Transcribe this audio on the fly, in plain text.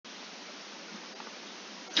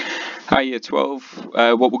Hi Year 12,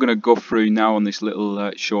 what we're going to go through now on this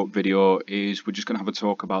little short video is we're just going to have a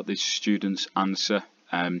talk about this student's answer.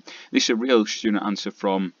 This is a real student answer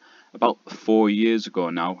from about 4 years ago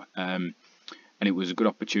now, and it was a good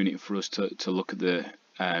opportunity for us to look at the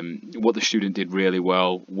what the student did really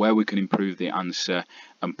well, where we can improve the answer,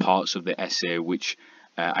 and parts of the essay which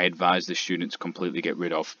I advise the student to completely get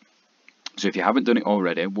rid of. So if you haven't done it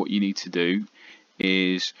already, what you need to do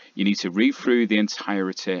is you need to read through the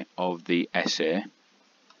entirety of the essay,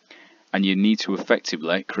 and you need to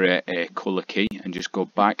effectively create a colour key and just go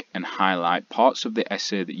back and highlight parts of the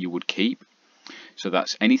essay that you would keep. So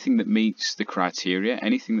that's anything that meets the criteria,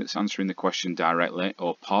 anything that's answering the question directly,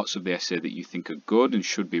 or parts of the essay that you think are good and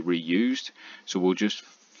should be reused. So we'll just,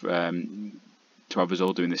 to have us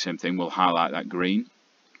all doing the same thing, we'll highlight that green.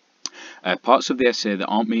 Parts of the essay that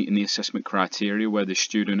aren't meeting the assessment criteria, where the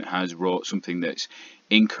student has wrote something that's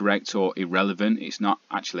incorrect or irrelevant, it's not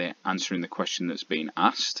actually answering the question that's been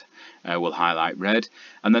asked, we'll highlight red.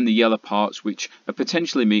 And then the yellow parts which are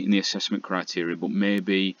potentially meeting the assessment criteria but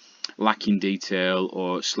maybe lacking detail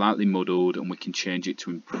or slightly muddled, and we can change it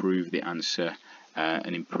to improve the answer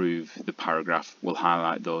and improve the paragraph, we'll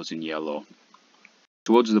highlight those in yellow.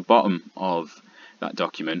 Towards the bottom of that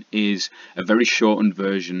document is a very shortened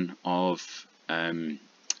version of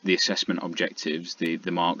the assessment objectives, the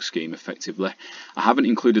mark scheme effectively. I haven't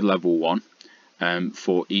included level 1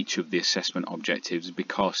 for each of the assessment objectives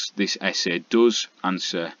because this essay does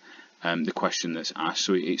answer the question that's asked,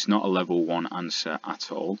 so it's not a level 1 answer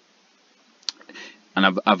at all. And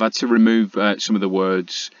I've had to remove some of the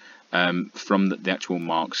words from the actual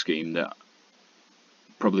mark scheme that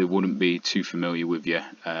probably wouldn't be too familiar with you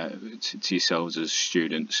to yourselves as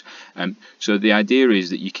students. So the idea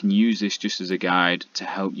is that you can use this just as a guide to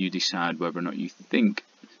help you decide whether or not you think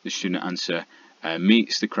the student answer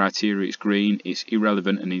meets the criteria, it's green, it's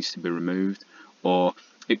irrelevant and needs to be removed, or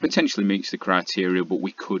it potentially meets the criteria but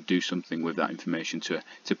we could do something with that information to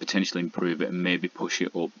potentially improve it and maybe push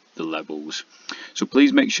it up the levels. So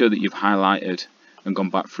please make sure that you've highlighted and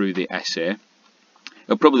gone back through the essay.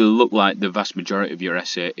 It'll probably look like the vast majority of your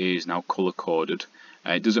essay is now colour coded.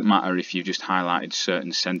 It doesn't matter if you've just highlighted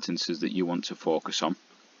certain sentences that you want to focus on.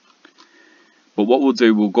 But what we'll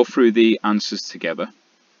do, we'll go through the answers together,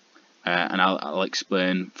 and I'll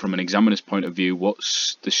explain from an examiner's point of view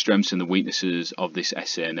what's the strengths and the weaknesses of this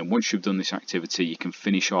essay. And then once you've done this activity, you can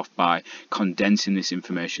finish off by condensing this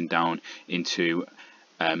information down into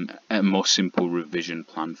a more simple revision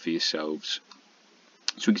plan for yourselves.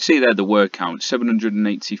 So we can see there the word count,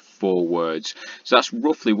 784 words. So that's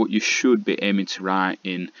roughly what you should be aiming to write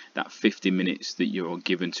in that 50 minutes that you're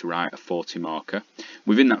given to write a 40 marker.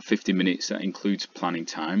 Within that 50 minutes, that includes planning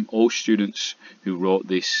time. All students who wrote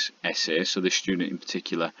this essay, so this student in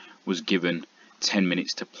particular, was given 10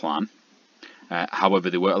 minutes to plan. However,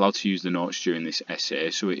 they weren't allowed to use the notes during this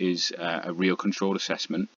essay, so it is a real controlled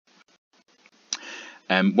assessment.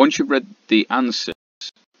 Once you've read the answers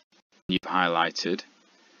you've highlighted,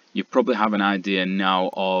 you probably have an idea now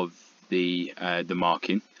of the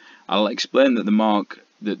marking. I'll explain that the mark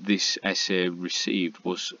that this essay received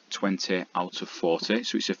was 20 out of 40,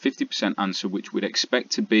 so it's a 50% answer, which we'd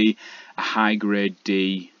expect to be a high grade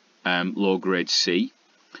D, low grade C,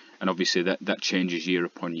 and obviously that changes year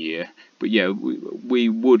upon year. But yeah, we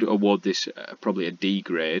would award this probably a D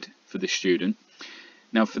grade for the student.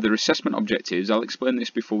 Now for the assessment objectives, I'll explain this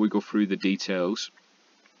before we go through the details.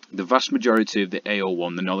 The vast majority of the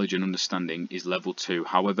AO1, the knowledge and understanding, is level 2.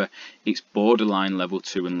 However, it's borderline level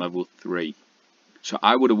 2 and level 3. So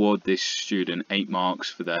I would award this student 8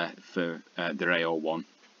 marks for their AO1.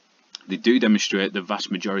 They do demonstrate the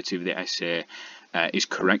vast majority of the essay is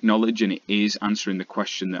correct knowledge and it is answering the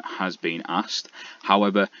question that has been asked.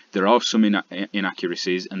 However, there are some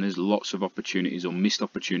inaccuracies and there's lots of opportunities or missed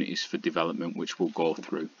opportunities for development, which we'll go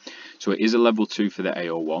through. So it is a level 2 for the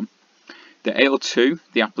AO1. The AO2,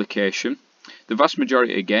 the application, the vast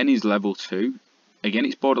majority again is level 2. Again,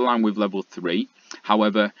 it's borderline with level 3.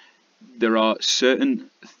 However, there are certain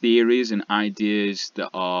theories and ideas that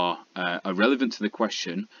are relevant to the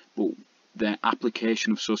question, but their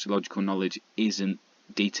application of sociological knowledge isn't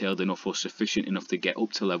detailed enough or sufficient enough to get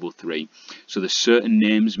up to level 3. So there's certain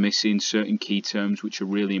names missing, certain key terms which are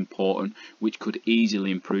really important, which could easily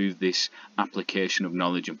improve this application of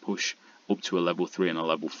knowledge and push up to a level 3 and a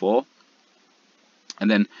level 4. And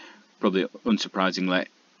then, probably unsurprisingly,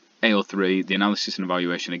 AO3, the analysis and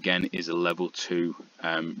evaluation, again, is a level 2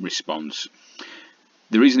 response.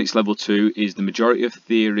 The reason it's level 2 is the majority of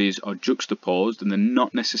theories are juxtaposed and they're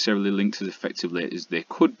not necessarily linked as effectively as they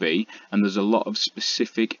could be, and there's a lot of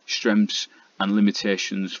specific strengths and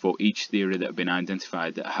limitations for each theory that have been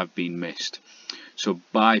identified that have been missed. So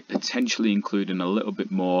by potentially including a little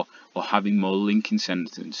bit more or having more linking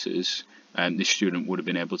sentences, the student would have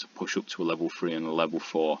been able to push up to a level 3 and a level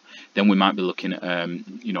 4. Then we might be looking at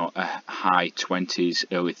a high 20s,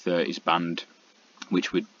 early 30s band,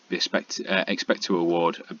 which would be expect to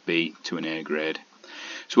award a B to an A grade.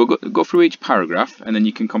 So we'll go through each paragraph, and then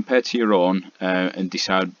you can compare to your own and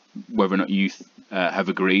decide whether or not you have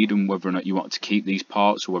agreed and whether or not you want to keep these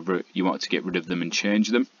parts or whether you want to get rid of them and change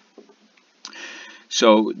them.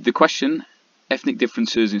 So the question: ethnic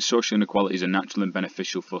differences in social inequalities are natural and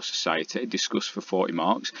beneficial for society, discussed for 40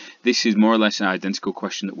 marks. This is more or less an identical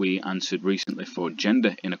question that we answered recently for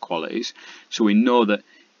gender inequalities. So we know that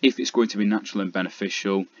if it's going to be natural and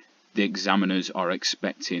beneficial, the examiners are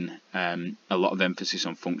expecting a lot of emphasis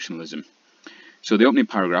on functionalism. So the opening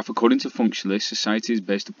paragraph: according to functionalists, society is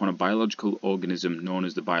based upon a biological organism known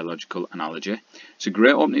as the biological analogy. It's a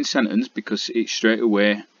great opening sentence because it's straight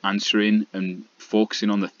away answering and focusing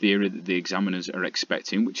on the theory that the examiners are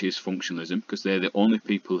expecting, which is functionalism, because they're the only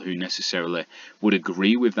people who necessarily would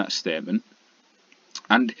agree with that statement.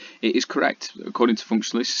 And it is correct. According to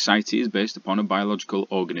functionalists, society is based upon a biological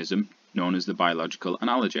organism known as the biological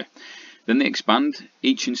analogy. Then they expand: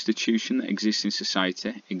 each institution that exists in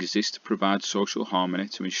society exists to provide social harmony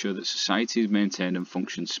to ensure that society is maintained and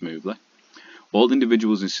functions smoothly. All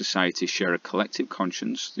individuals in society share a collective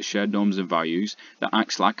conscience, the shared norms and values that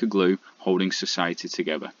acts like a glue holding society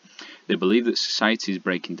together. They believe that society is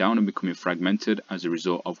breaking down and becoming fragmented as a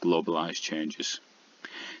result of globalized changes.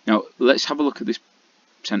 Now let's have a look at this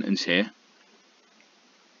sentence here.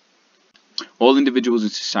 All individuals in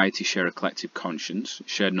society share a collective conscience,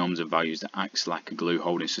 shared norms and values that acts like a glue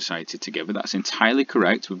holding society together. That's entirely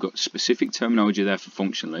correct. We've got specific terminology there for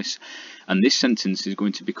functionalists, and this sentence is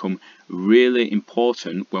going to become really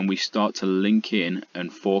important when we start to link in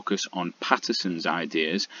and focus on Patterson's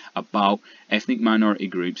ideas about ethnic minority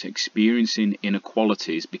groups experiencing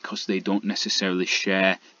inequalities because they don't necessarily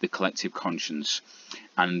share the collective conscience,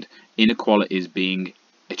 and inequalities being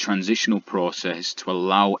a transitional process to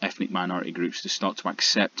allow ethnic minority groups to start to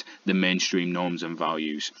accept the mainstream norms and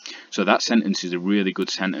values. So that sentence is a really good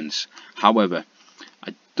sentence. However,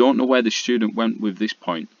 I don't know where the student went with this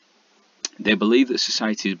point. They believe that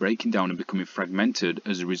society is breaking down and becoming fragmented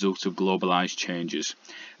as a result of globalized changes.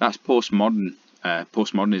 That's postmodernism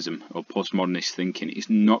or postmodernist thinking. It's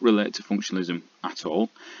not related to functionalism at all,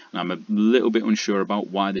 and I'm a little bit unsure about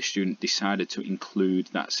why the student decided to include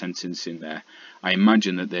that sentence in there. I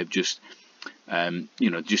imagine that they've just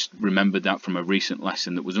remembered that from a recent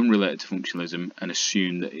lesson that was unrelated to functionalism and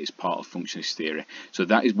assumed that it's part of functionalist theory. So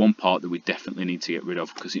that is one part that we definitely need to get rid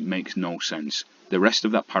of because it makes no sense. The rest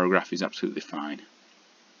of that paragraph is absolutely fine.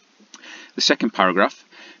 The second paragraph: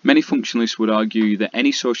 many functionalists would argue that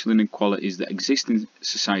any social inequalities that exist in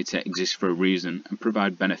society exist for a reason and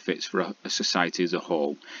provide benefits for a society as a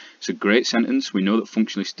whole. It's a great sentence. We know that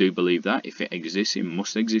functionalists do believe that if it exists, it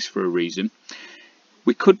must exist for a reason.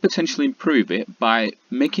 We could potentially improve it by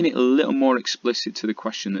making it a little more explicit to the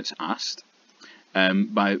question that's asked,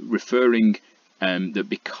 by referring that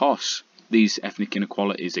because these ethnic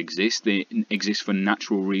inequalities exist, they exist for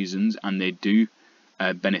natural reasons and they do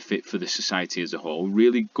benefit for the society as a whole.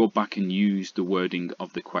 Really go back and use the wording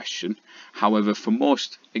of the question. However, for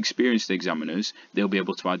most experienced examiners, they'll be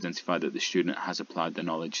able to identify that the student has applied the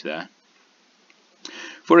knowledge there.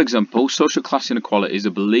 For example, social class inequalities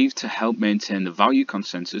are believed to help maintain the value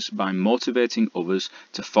consensus by motivating others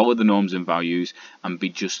to follow the norms and values and be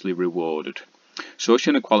justly rewarded.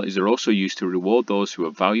 Social inequalities are also used to reward those who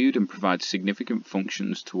are valued and provide significant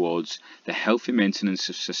functions towards the healthy maintenance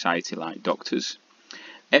of society, like doctors.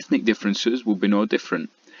 Ethnic differences would be no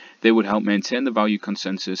different. They would help maintain the value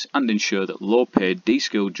consensus and ensure that low-paid,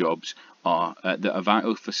 de-skilled jobs that are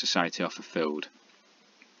vital for society are fulfilled.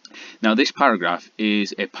 Now this paragraph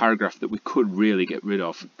is a paragraph that we could really get rid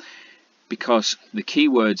of because the key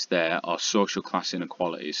words there are social class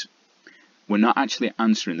inequalities. We're not actually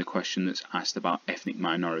answering the question that's asked about ethnic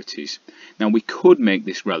minorities. Now we could make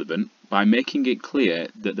this relevant by making it clear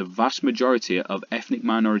that the vast majority of ethnic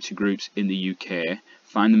minority groups in the UK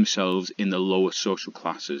find themselves in the lower social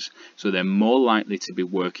classes, so they're more likely to be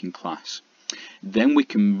working class. Then we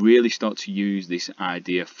can really start to use this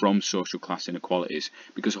idea from social class inequalities,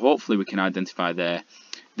 because hopefully we can identify there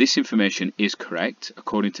this information is correct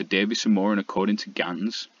according to Davis and Moore and according to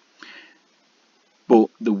Gans, but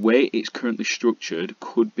the way it's currently structured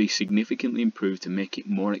could be significantly improved to make it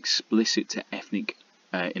more explicit to ethnic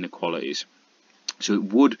inequalities. So it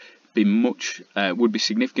would be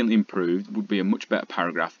significantly improved, would be a much better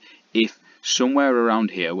paragraph if somewhere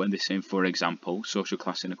around here when they're saying, for example, social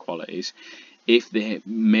class inequalities, if they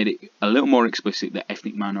made it a little more explicit that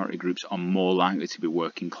ethnic minority groups are more likely to be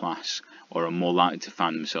working class or are more likely to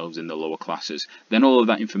find themselves in the lower classes, then all of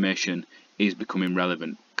that information is becoming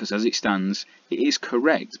relevant, because as it stands, it is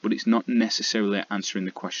correct, but it's not necessarily answering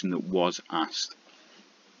the question that was asked.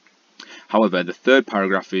 However, the third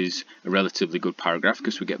paragraph is a relatively good paragraph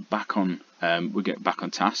because we get back on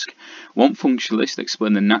task. Won't functionalists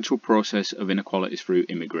explain the natural process of inequalities through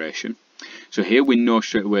immigration? So here we know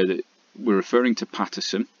straight away that we're referring to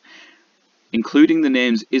Patterson. Including the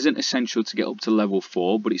names isn't essential to get up to level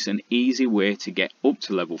 4, but it's an easy way to get up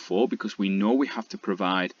to level 4 because we know we have to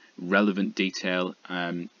provide relevant detail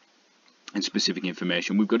and specific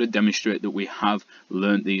information. We've got to demonstrate that we have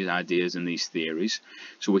learnt these ideas and these theories.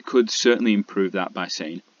 So we could certainly improve that by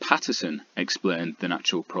saying Patterson explained the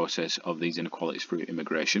natural process of these inequalities through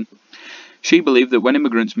immigration. She believed that when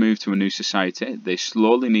immigrants move to a new society, they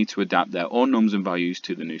slowly need to adapt their own norms and values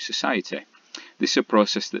to the new society. This is a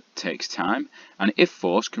process that takes time and, if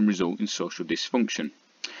forced, can result in social dysfunction.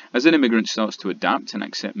 As an immigrant starts to adapt and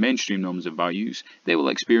accept mainstream norms and values, they will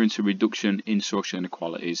experience a reduction in social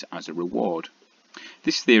inequalities as a reward.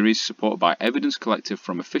 This theory is supported by evidence collected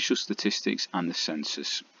from official statistics and the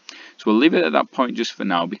census. So we'll leave it at that point just for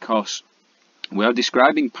now, because we are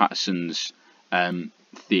describing Patterson's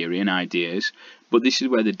theory and ideas, but this is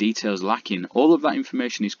where the detail's lacking. All of that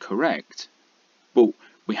information is correct, but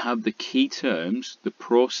we have the key terms, the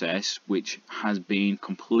process, which has been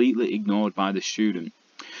completely ignored by the student.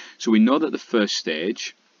 So we know that the first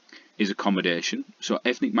stage is accommodation. So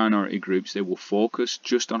ethnic minority groups, they will focus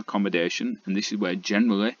just on accommodation, and this is where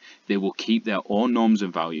generally they will keep their own norms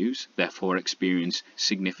and values, therefore experience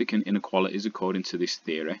significant inequalities according to this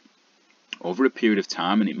theory. Over a period of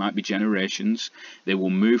time, and it might be generations, they will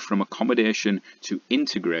move from accommodation to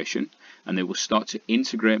integration, and they will start to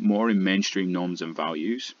integrate more in mainstream norms and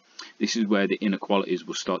values. This is where the inequalities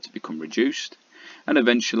will start to become reduced, and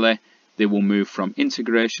eventually they will move from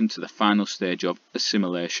integration to the final stage of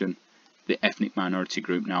assimilation. The ethnic minority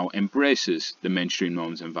group now embraces the mainstream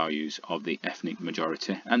norms and values of the ethnic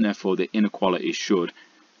majority, and therefore the inequalities should,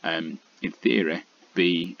 in theory,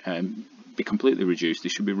 be completely reduced. They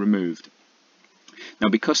should be removed. Now,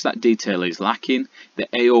 because that detail is lacking, the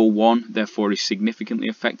AO1 therefore is significantly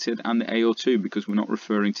affected, and the AO2 because we're not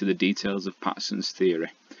referring to the details of Patterson's theory.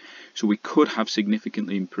 So we could have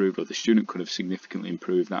significantly improved, or the student could have significantly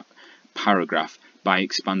improved that paragraph by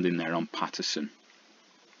expanding there on Patterson.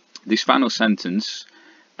 This final sentence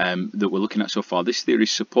that we're looking at so far, this theory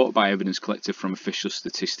is supported by evidence collected from official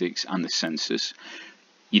statistics and the census.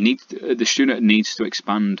 The student needs to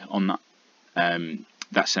expand on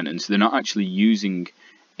that sentence. They're not actually using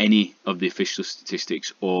any of the official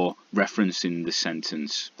statistics or referencing the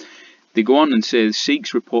sentence. They go on and say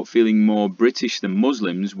Sikhs report feeling more British than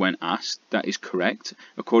Muslims when asked. That is correct.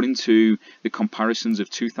 According to the comparisons of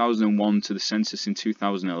 2001 to the census in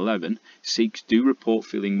 2011, Sikhs do report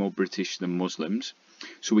feeling more British than Muslims.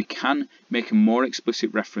 So we can make a more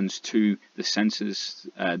explicit reference to the census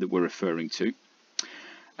that we're referring to.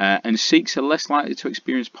 And Sikhs are less likely to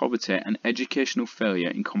experience poverty and educational failure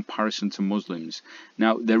in comparison to Muslims.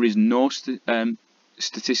 Now, there is no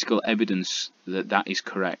statistical evidence that that is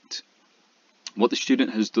correct. What the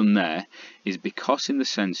student has done there is, because in the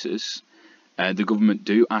census the government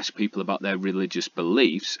do ask people about their religious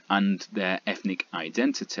beliefs and their ethnic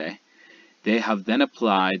identity, they have then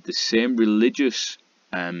applied the same religious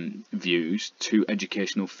views to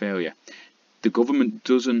educational failure. The government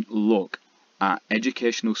doesn't look at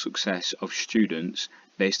educational success of students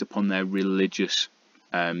based upon their religious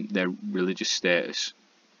status.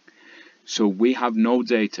 So we have no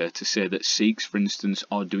data to say that Sikhs, for instance,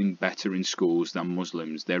 are doing better in schools than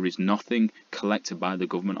Muslims. There is nothing collected by the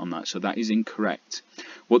government on that, so that is incorrect.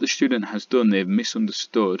 What the student has done, they've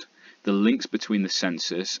misunderstood the links between the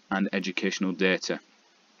census and educational data.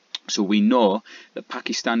 So we know that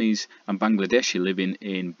Pakistanis and Bangladeshi living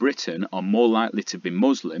in Britain are more likely to be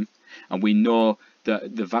Muslim, and we know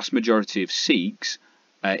that the vast majority of Sikhs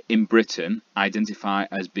in Britain identify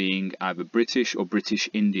as being either British or British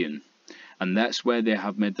Indian. And that's where they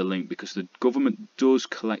have made the link, because the government does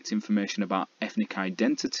collect information about ethnic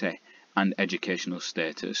identity and educational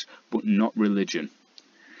status, but not religion.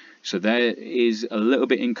 So there is a little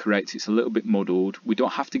bit incorrect, it's a little bit muddled. We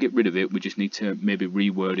don't have to get rid of it, we just need to maybe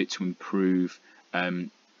reword it to improve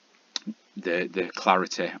the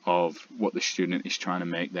clarity of what the student is trying to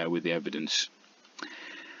make there with the evidence.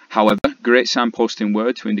 However, great signposting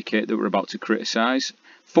word to indicate that we're about to criticise.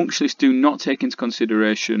 Functionalists do not take into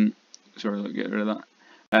consideration, sorry, let me get rid of that.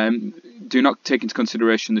 Do not take into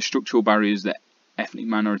consideration the structural barriers that ethnic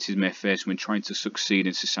minorities may face when trying to succeed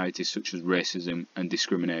in societies such as racism and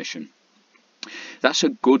discrimination. That's a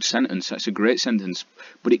good sentence, that's a great sentence,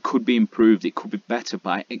 but it could be improved, it could be better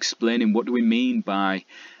by explaining what do we mean by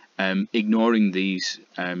ignoring these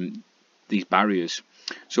barriers.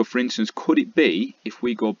 So for instance, could it be, if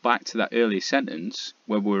we go back to that earlier sentence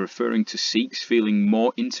where we're referring to Sikhs feeling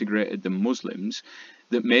more integrated than Muslims,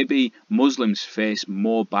 that maybe Muslims face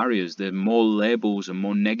more barriers, there are more labels and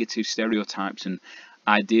more negative stereotypes and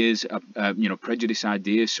ideas, prejudice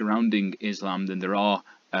ideas surrounding Islam than there are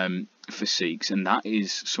for Sikhs, and that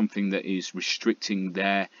is something that is restricting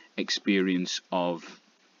their experience of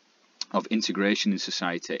integration in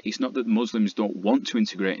society. It's not that Muslims don't want to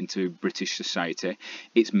integrate into British society,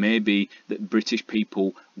 it's maybe that British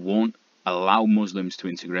people won't allow Muslims to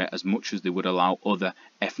integrate as much as they would allow other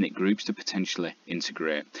ethnic groups to potentially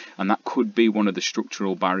integrate, and that could be one of the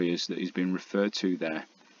structural barriers that is being referred to there.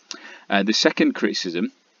 The second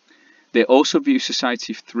criticism: they also view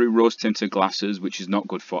society through rose-tinted glasses, which is not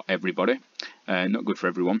good for everybody, not good for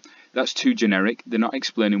everyone. That's too generic. They're not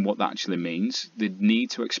explaining what that actually means. They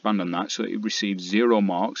need to expand on that, so it receives 0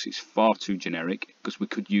 marks. It's far too generic, because we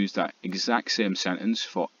could use that exact same sentence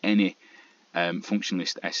for any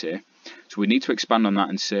functionalist essay. So we need to expand on that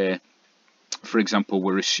and say, for example,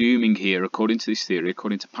 we're assuming here, according to this theory,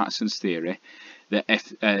 according to Patterson's theory, that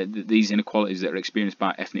these inequalities that are experienced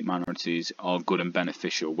by ethnic minorities are good and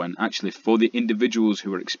beneficial, when actually for the individuals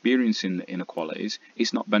who are experiencing the inequalities,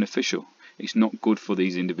 it's not beneficial. It's not good for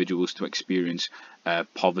these individuals to experience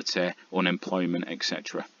poverty, unemployment,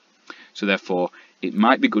 etc. So therefore, it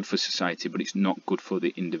might be good for society, but it's not good for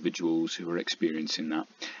the individuals who are experiencing that.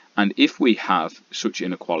 And if we have such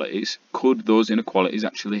inequalities, could those inequalities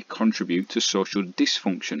actually contribute to social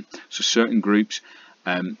dysfunction? So certain groups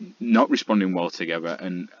not responding well together,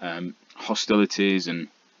 and hostilities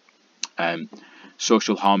and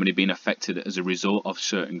social harmony being affected as a result of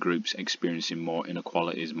certain groups experiencing more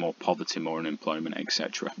inequalities, more poverty, more unemployment,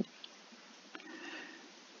 etc.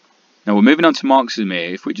 Now we're moving on to Marxism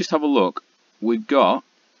here. If we just have a look, we've got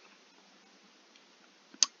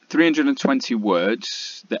 320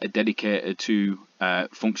 words that are dedicated to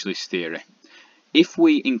functionalist theory. If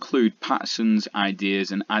we include Patterson's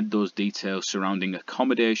ideas and add those details surrounding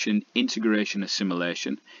accommodation, integration,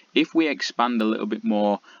 assimilation, if we expand a little bit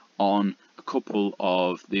more on a couple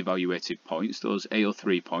of the evaluated points, those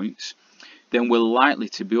AO3 points, then we're likely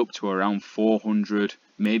to be up to around 400,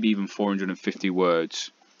 maybe even 450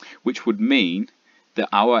 words, which would mean that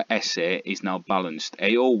our essay is now balanced.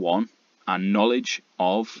 AO1, our knowledge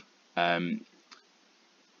of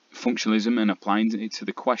functionalism and applying it to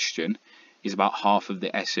the question, is about half of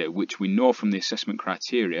the essay, which we know from the assessment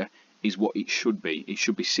criteria is what it should be. It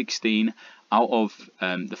should be 16 out of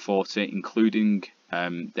the 40, including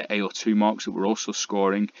the AO2 marks that we're also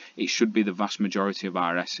scoring. It should be the vast majority of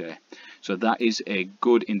our essay. So that is a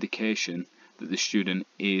good indication that the student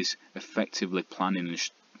is effectively planning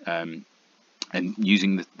and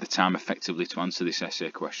using the time effectively to answer this essay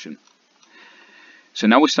question. So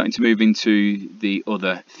now we're starting to move into the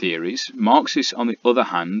other theories. Marxists, on the other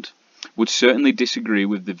hand, would certainly disagree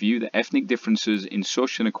with the view that ethnic differences in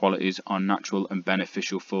social inequalities are natural and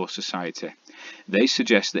beneficial for society. They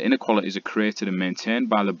suggest that inequalities are created and maintained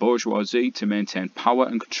by the bourgeoisie to maintain power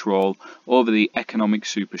and control over the economic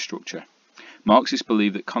superstructure. Marxists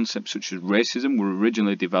believe that concepts such as racism were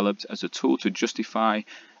originally developed as a tool to justify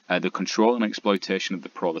the control and exploitation of the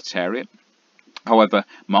proletariat. However,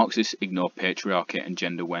 Marxists ignore patriarchy and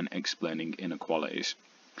gender when explaining inequalities.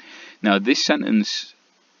 Now, this sentence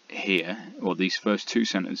here, or these first two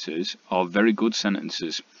sentences, are very good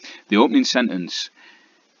sentences. The opening sentence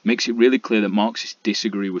makes it really clear that Marxists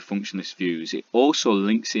disagree with functionalist views. It also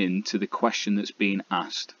links in to the question that's being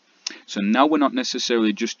asked. So now we're not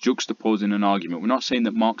necessarily just juxtaposing an argument. We're not saying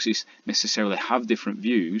that Marxists necessarily have different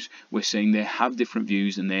views. We're saying they have different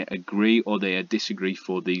views and they agree or they disagree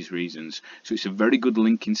for these reasons. So it's a very good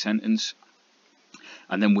linking sentence.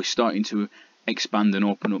 And then we're starting to expand and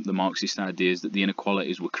open up the Marxist ideas that the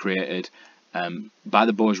inequalities were created by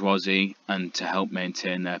the bourgeoisie and to help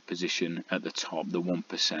maintain their position at the top, the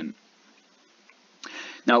 1%.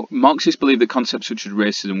 Now, Marxists believe that concepts such as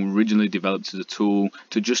racism were originally developed as a tool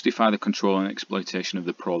to justify the control and exploitation of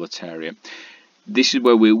the proletariat. This is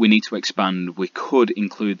where we need to expand. We could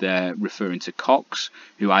include there referring to Cox,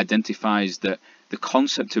 who identifies that the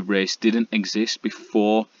concept of race didn't exist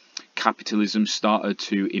before capitalism started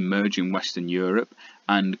to emerge in Western Europe,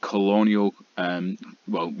 and colonial,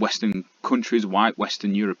 Western countries, white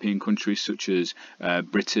Western European countries such as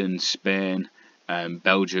Britain, Spain,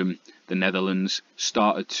 Belgium, the Netherlands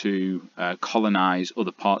started to colonize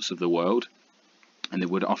other parts of the world, and they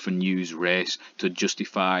would often use race to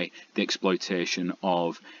justify the exploitation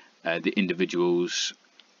of the individuals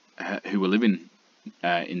who were living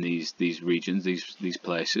in these regions, these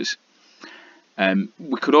places.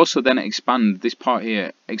 We could also then expand this part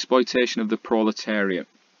here, exploitation of the proletariat,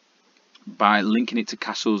 by linking it to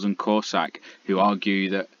Cassels and Corsac, who argue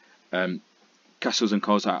that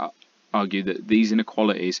these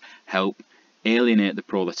inequalities help alienate the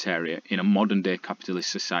proletariat in a modern day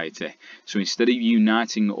capitalist society. So instead of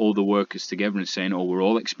uniting all the workers together and saying, oh, we're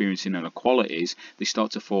all experiencing inequalities, they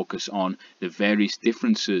start to focus on the various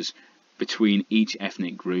differences between each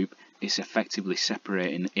ethnic group. It's effectively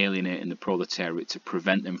separating, alienating the proletariat to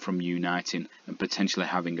prevent them from uniting and potentially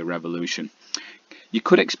having a revolution. You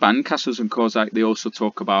could expand Cassels and Corsac. They also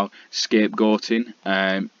talk about scapegoating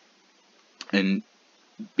and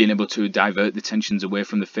being able to divert the tensions away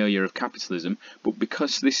from the failure of capitalism. But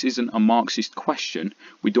because this isn't a Marxist question,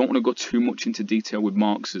 we don't want to go too much into detail with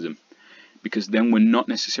Marxism, because then we're not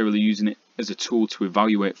necessarily using it as a tool to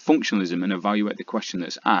evaluate functionalism and evaluate the question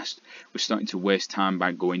that's asked. We're starting to waste time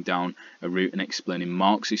by going down a route and explaining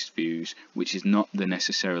Marxist views, which is not the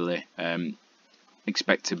necessarily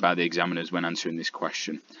expected by the examiners when answering this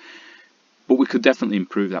question. But we could definitely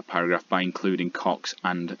improve that paragraph by including Cox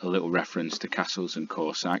and a little reference to Cassels and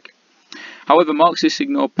Corsac. However, Marxists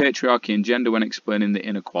ignore patriarchy and gender when explaining the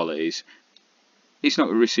inequalities. It's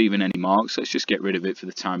not receiving any marks, let's just get rid of it for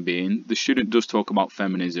the time being. The student does talk about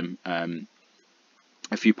feminism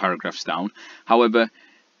a few paragraphs down. However,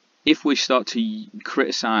 if we start to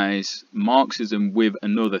criticise Marxism with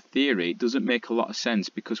another theory, it doesn't make a lot of sense,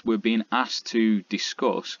 because we're being asked to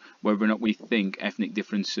discuss whether or not we think ethnic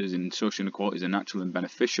differences and social inequalities are natural and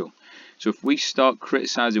beneficial. So if we start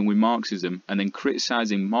criticising with Marxism and then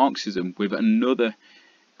criticising Marxism with another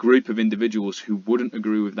group of individuals who wouldn't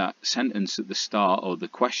agree with that sentence at the start, or the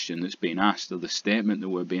question that's being asked, or the statement that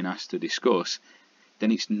we're being asked to discuss,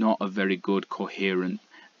 then it's not a very good coherent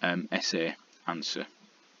essay answer.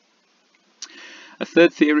 A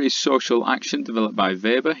third theory is social action, developed by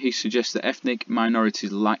Weber. He suggests that ethnic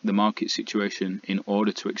minorities lack the market situation in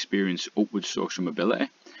order to experience upward social mobility.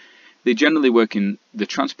 They generally work in the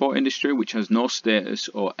transport industry, which has no status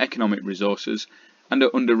or economic resources, and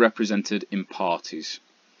are underrepresented in parties.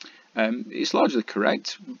 It's largely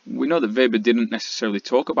correct. We know that Weber didn't necessarily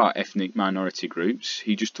talk about ethnic minority groups,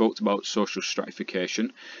 he just talked about social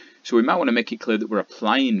stratification. So we might want to make it clear that we're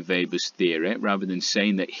applying Weber's theory rather than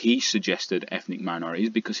saying that he suggested ethnic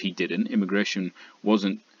minorities, because he didn't. Immigration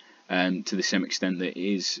wasn't to the same extent that it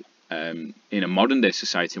is in a modern day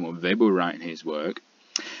society when Weber was writing his work.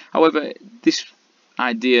 However, this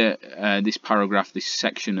idea, this paragraph, this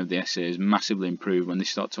section of the essay is massively improved when they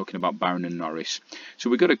start talking about Barron and Norris.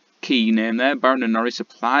 So we've got a key name there. Barron and Norris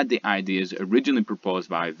applied the ideas originally proposed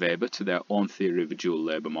by Weber to their own theory of a dual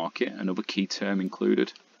labour market, another key term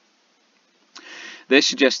included. They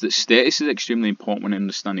suggest that status is extremely important when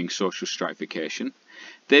understanding social stratification.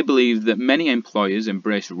 They believe that many employers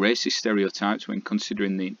embrace racist stereotypes when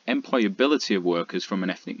considering the employability of workers from an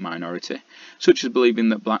ethnic minority, such as believing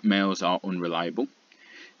that black males are unreliable.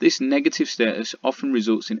 This negative status often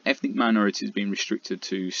results in ethnic minorities being restricted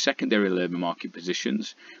to secondary labour market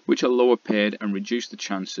positions, which are lower paid and reduce the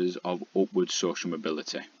chances of upward social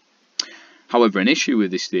mobility. However, an issue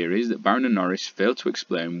with this theory is that Barron and Norris failed to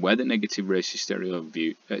explain where the negative racist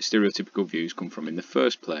stereotypical views come from in the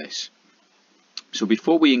first place. So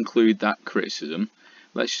before we include that criticism,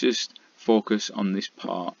 let's just focus on this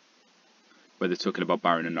part where they're talking about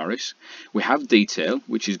Barron and Norris. We have detail,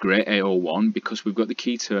 which is great A01, because we've got the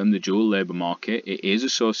key term, the dual labour market. It is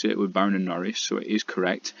associated with Barron and Norris, so it is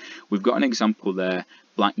correct. We've got an example there,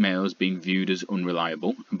 black males being viewed as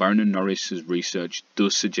unreliable. Barron and Norris's research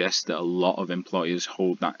does suggest that a lot of employers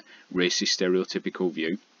hold that racist stereotypical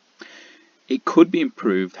view. It could be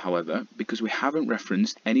improved, however, because we haven't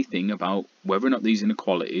referenced anything about whether or not these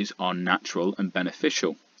inequalities are natural and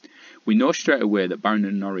beneficial. We know straight away that Barron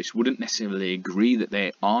and Norris wouldn't necessarily agree that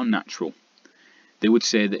they are natural. They would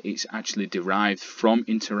say that it's actually derived from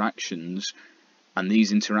interactions, and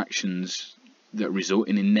these interactions that result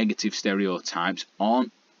in negative stereotypes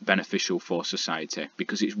aren't beneficial for society,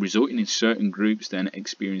 because it's resulting in certain groups then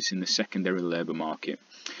experiencing the secondary labour market.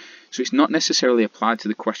 So it's not necessarily applied to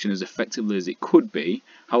the question as effectively as it could be.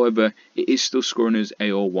 However, it is still scoring as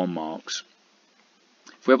A01 marks.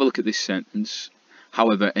 If we have a look at this sentence,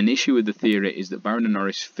 however, an issue with the theory is that Barron and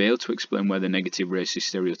Norris failed to explain where the negative racist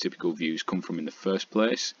stereotypical views come from in the first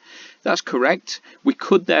place. That's correct. We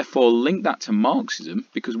could therefore link that to Marxism,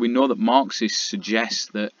 because we know that Marxists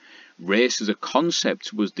suggest that race as a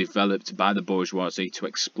concept was developed by the bourgeoisie to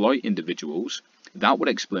exploit individuals, that would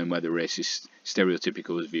explain where the racist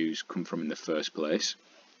stereotypical views come from in the first place.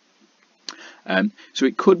 So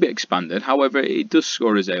it could be expanded. However, it does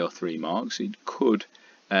score as AO3 marks. It could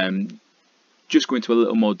just go into a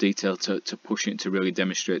little more detail to push it to really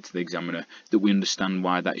demonstrate to the examiner that we understand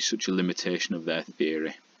why that is such a limitation of their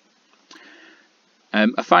theory.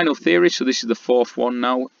 A final theory, so this is the fourth one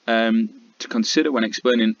now, to consider when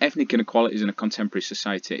explaining ethnic inequalities in a contemporary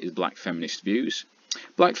society is black feminist views.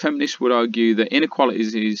 Black feminists would argue that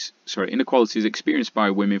inequalities experienced by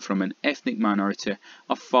women from an ethnic minority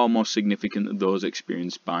are far more significant than those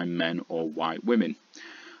experienced by men or white women.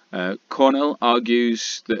 Cornell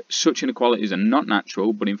argues that such inequalities are not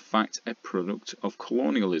natural, but in fact a product of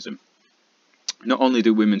colonialism. Not only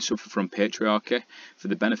do women suffer from patriarchy for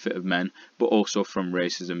the benefit of men, but also from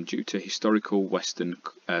racism due to historical Western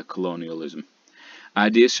colonialism.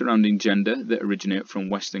 Ideas surrounding gender that originate from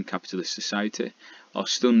Western capitalist society are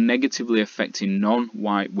still negatively affecting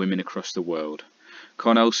non-white women across the world.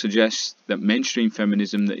 Cornell suggests that mainstream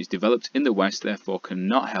feminism that is developed in the West therefore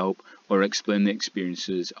cannot help or explain the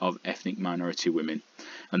experiences of ethnic minority women,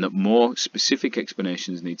 and that more specific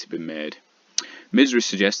explanations need to be made. Misra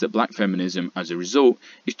suggests that black feminism, as a result,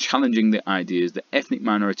 is challenging the ideas that ethnic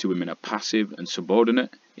minority women are passive and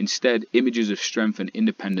subordinate. Instead, images of strength and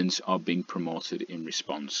independence are being promoted in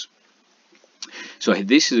response. So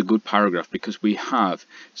this is a good paragraph because we have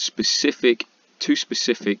two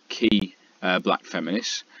specific key black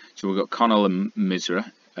feminists. So we've got Cornell and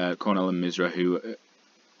Misra who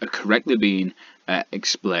are correctly being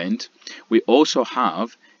explained. We also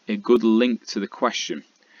have a good link to the question.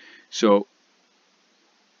 So,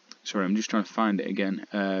 sorry, I'm just trying to find it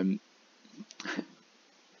again.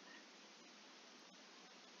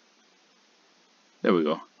 There we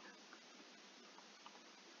go.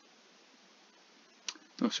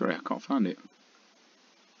 Oh, sorry, I can't find it.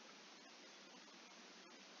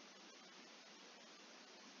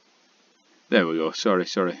 There we go. Sorry.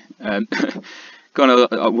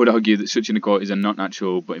 I would argue that such inequalities are not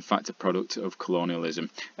natural, but in fact a product of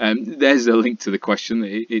colonialism. There's a link to the question.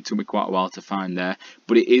 It took me quite a while to find there,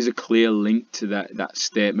 but it is a clear link to that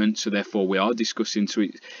statement. So therefore, we are discussing. So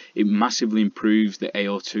it massively improves the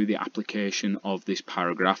AO2, the application of this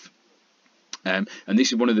paragraph. And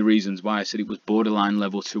this is one of the reasons why I said it was borderline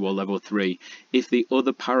level 2 or level 3. If the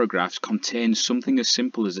other paragraphs contain something as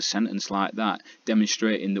simple as a sentence like that,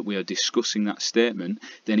 demonstrating that we are discussing that statement,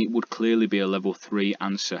 then it would clearly be a level 3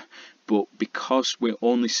 answer. But because we're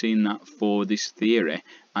only seeing that for this theory,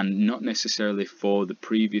 and not necessarily for the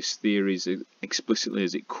previous theories explicitly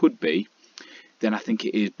as it could be, then I think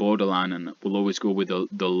it is borderline, and we'll always go with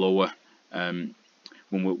the lower.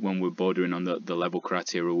 When we're bordering on the level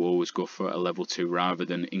criteria, we'll always go for a level 2 rather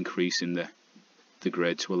than increasing the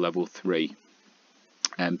grade to a level 3.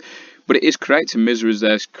 But it is correct, and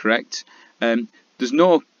Misra is correct. There's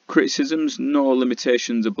no criticisms, no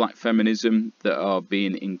limitations of black feminism that are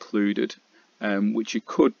being included, which you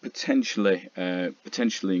could potentially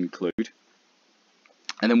include.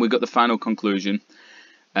 And then we've got the final conclusion.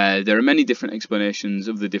 There are many different explanations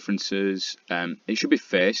of the differences it should be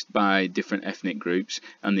faced by different ethnic groups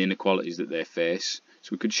and the inequalities that they face. So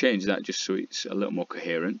we could change that just so it's a little more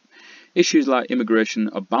coherent. Issues like immigration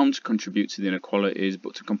are bound to contribute to the inequalities,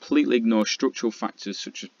 but to completely ignore structural factors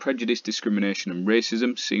such as prejudice, discrimination and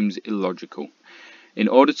racism seems illogical. In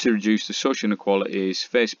order to reduce the social inequalities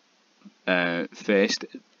faced,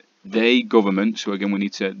 the government, so again we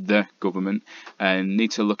need to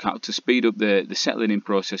need to look out to speed up the settling in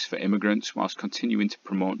process for immigrants whilst continuing to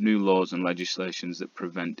promote new laws and legislations that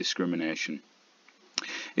prevent discrimination.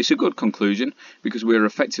 It's a good conclusion because we are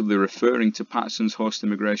effectively referring to Patterson's host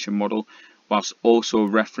immigration model whilst also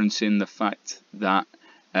referencing the fact that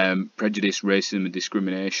prejudice, racism and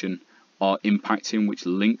discrimination are impacting, which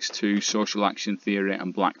links to social action theory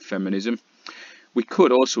and black feminism. We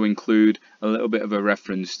could also include a little bit of a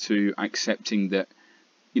reference to accepting that,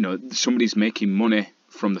 somebody's making money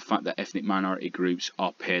from the fact that ethnic minority groups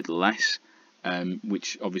are paid less,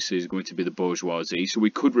 which obviously is going to be the bourgeoisie. So we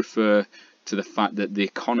could refer to the fact that the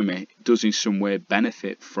economy does in some way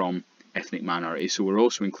benefit from ethnic minorities. So we're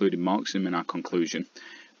also including Marxism in our conclusion.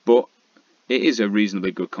 But it is a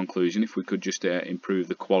reasonably good conclusion if we could just improve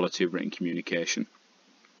the quality of written communication.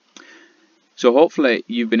 So hopefully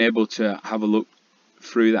you've been able to have a look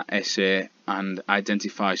through that essay and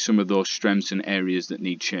identify some of those strengths and areas that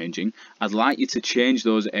need changing. I'd like you to change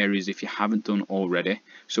those areas if you haven't done already.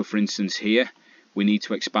 So for instance here, we need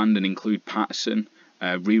to expand and include Patterson,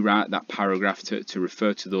 rewrite that paragraph to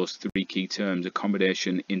refer to those 3 key terms: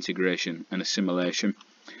 accommodation, integration and assimilation.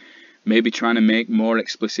 Maybe trying to make more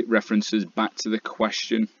explicit references back to the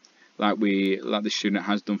question, like the student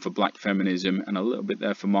has done for black feminism, and a little bit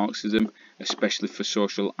there for Marxism, especially for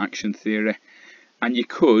social action theory. And you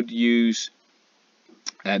could use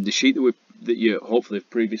the sheet that you hopefully have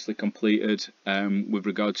previously completed with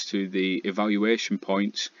regards to the evaluation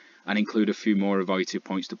points, and include a few more evaluative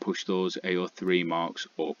points to push those AO3 marks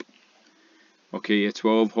up. Okay, Year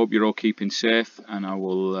 12, hope you're all keeping safe, and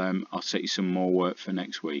I'll set you some more work for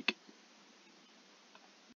next week.